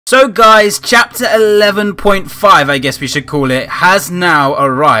So guys, chapter 11.5, I guess we should call it, has now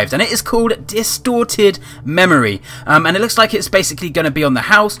arrived, and it is called Distorted Memory, and it looks like it's basically going to be on the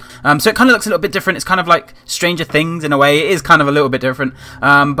house, so it kind of looks a little bit different. It's kind of like Stranger Things in a way. It is kind of a little bit different,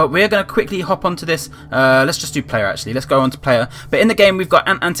 but we're going to quickly hop onto this. Let's just do player actually. Let's go on to player. But in the game we've got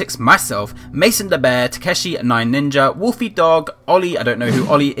Ant-Antics, myself, Mason the Bear, Takeshi 9 Ninja, Wolfie Dog, Ollie, I don't know who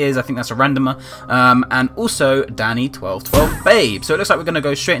Ollie is, I think that's a randomer, and also Danny 1212 Babe. So it looks like we're going to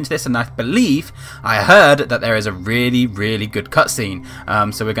go straight into this, and I believe I heard that there is a really good cutscene,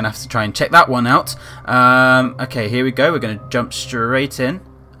 so we're gonna have to try and check that one out. Okay, here we go. We're gonna jump straight in.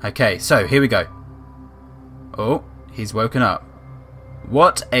 Okay, so here we go. Oh, he's woken up.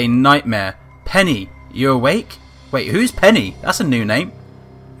 What a nightmare. Penny, you awake? Wait, who's Penny? That's a new name.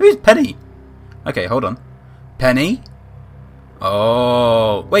 Who's Penny? Okay, hold on. Penny?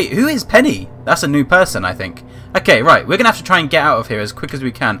 Oh, wait, who is Penny? That's a new person, I think. Okay, right, we're going to have to try and get out of here as quick as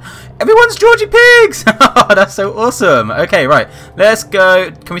we can. Everyone's Georgie Pigs! Oh, that's so awesome. Okay, right, let's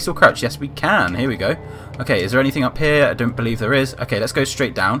go. Can we still crouch? Yes, we can. Here we go. Okay, is there anything up here? I don't believe there is. Okay, let's go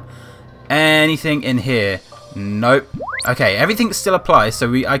straight down. Anything in here? Nope. Okay, everything still applies,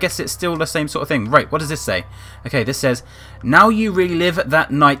 so I guess it's still the same sort of thing. Right, what does this say? Okay, this says, now you relive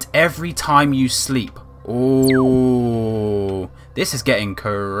that night every time you sleep. Oh, this is getting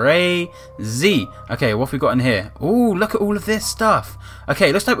crazy. Okay, what have we got in here? Oh, look at all of this stuff.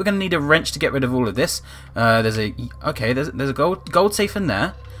 Okay, looks like we're going to need a wrench to get rid of all of this. There's a gold safe in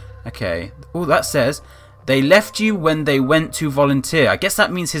there. Okay. Oh, that says they left you when they went to volunteer. I guess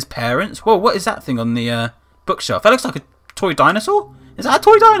that means his parents. Whoa, what is that thing on the bookshelf? That looks like a toy dinosaur. Is that a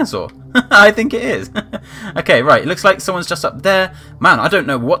toy dinosaur? I think it is. Okay, right. It looks like someone's just up there. Man, I don't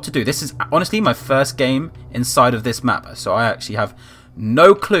know what to do. This is honestly my first game inside of this map, so I actually have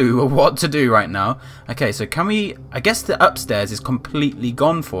no clue what to do right now. Okay, so can we... I guess the upstairs is completely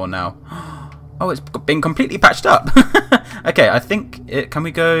gone for now. Oh, it's been completely patched up. Okay, I think... can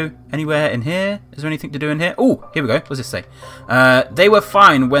we go anywhere in here? Is there anything to do in here? Oh, here we go. What does this say? They were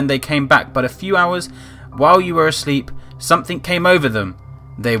fine when they came back, but a few hours while you were asleep, something came over them.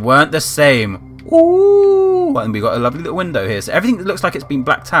 They weren't the same. Ooh, and we got a lovely little window here. So everything looks like it's been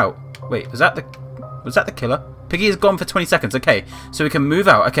blacked out. Wait, was that the killer? Piggy is gone for 20 seconds. Okay, so we can move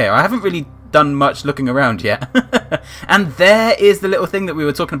out. Okay, I haven't really done much looking around yet. And there is the little thing that we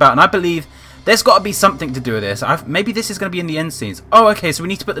were talking about. And I believe there's got to be something to do with this. Maybe this is going to be in the end scenes. Oh, okay, so we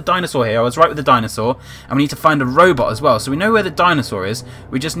need to put the dinosaur here. I was right with the dinosaur. And we need to find a robot as well. So we know where the dinosaur is.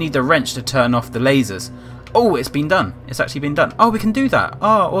 We just need the wrench to turn off the lasers. Oh, it's been done. It's actually been done. Oh, we can do that.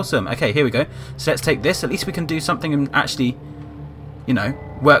 Oh, awesome. Okay, here we go. So let's take this. At least we can do something and actually, you know,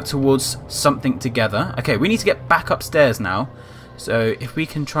 work towards something together. Okay, we need to get back upstairs now. So if we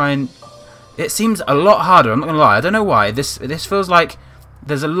can try and... It seems a lot harder. I'm not going to lie. I don't know why. This feels like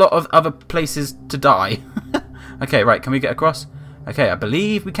there's a lot of other places to die. Okay, right. Can we get across? Okay, I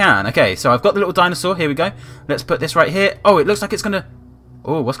believe we can. Okay, so I've got the little dinosaur. Here we go. Let's put this right here. Oh, it looks like it's going to...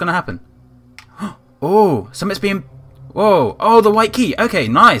 Oh, what's going to happen? Oh, something's being... Whoa. Oh, the white key. Okay,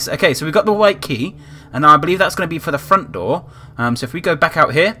 nice. Okay, so we've got the white key. And I believe that's going to be for the front door. So if we go back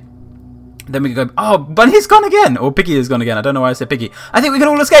out here, then we can go... Oh, Bunny's gone again. Or Piggy is gone again. I don't know why I said Piggy. I think we can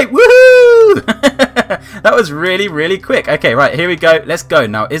all escape. Woohoo! That was really quick. Okay, right. Here we go. Let's go.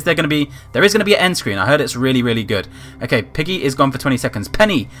 Now, is there going to be... There is going to be an end screen. I heard it's really good. Okay, Piggy is gone for 20 seconds.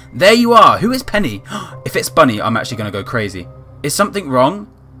 Penny, there you are. Who is Penny? If it's Bunny, I'm actually going to go crazy. Is something wrong?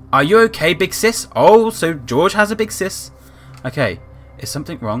 Are you okay, big sis? Oh, so George has a big sis. Okay, is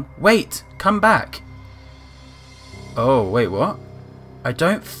something wrong? Wait, come back. Oh, wait, what? I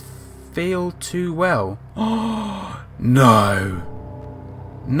don't feel too well. Oh, no.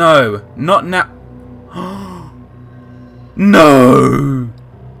 No, not now. No.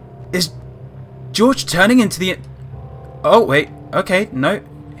 Is George turning into the... Oh, wait, okay, no.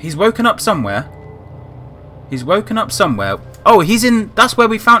 He's woken up somewhere. He's woken up somewhere. Oh, he's in... That's where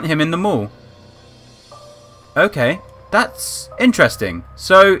we found him, in the mall. Okay, that's interesting.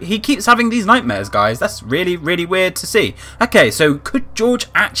 So, he keeps having these nightmares, guys. That's really weird to see. Okay, so could George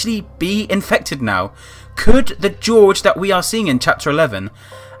actually be infected now? Could the George that we are seeing in Chapter 11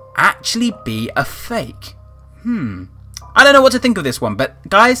 actually be a fake? I don't know what to think of this one, but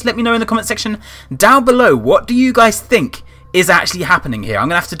guys, let me know in the comment section down below. What do you guys think is actually happening here? I'm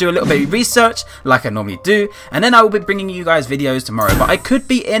going to have to do a little bit of research like I normally do, and then I will be bringing you guys videos tomorrow. But I could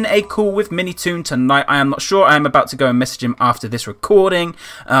be in a call with Minitoon tonight. I am not sure. I am about to go and message him after this recording.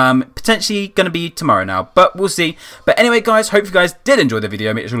 Potentially going to be tomorrow now, but we'll see. But anyway, guys, hope you guys did enjoy the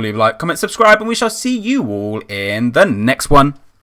video. Make sure to leave a like, comment, subscribe, and we shall see you all in the next one.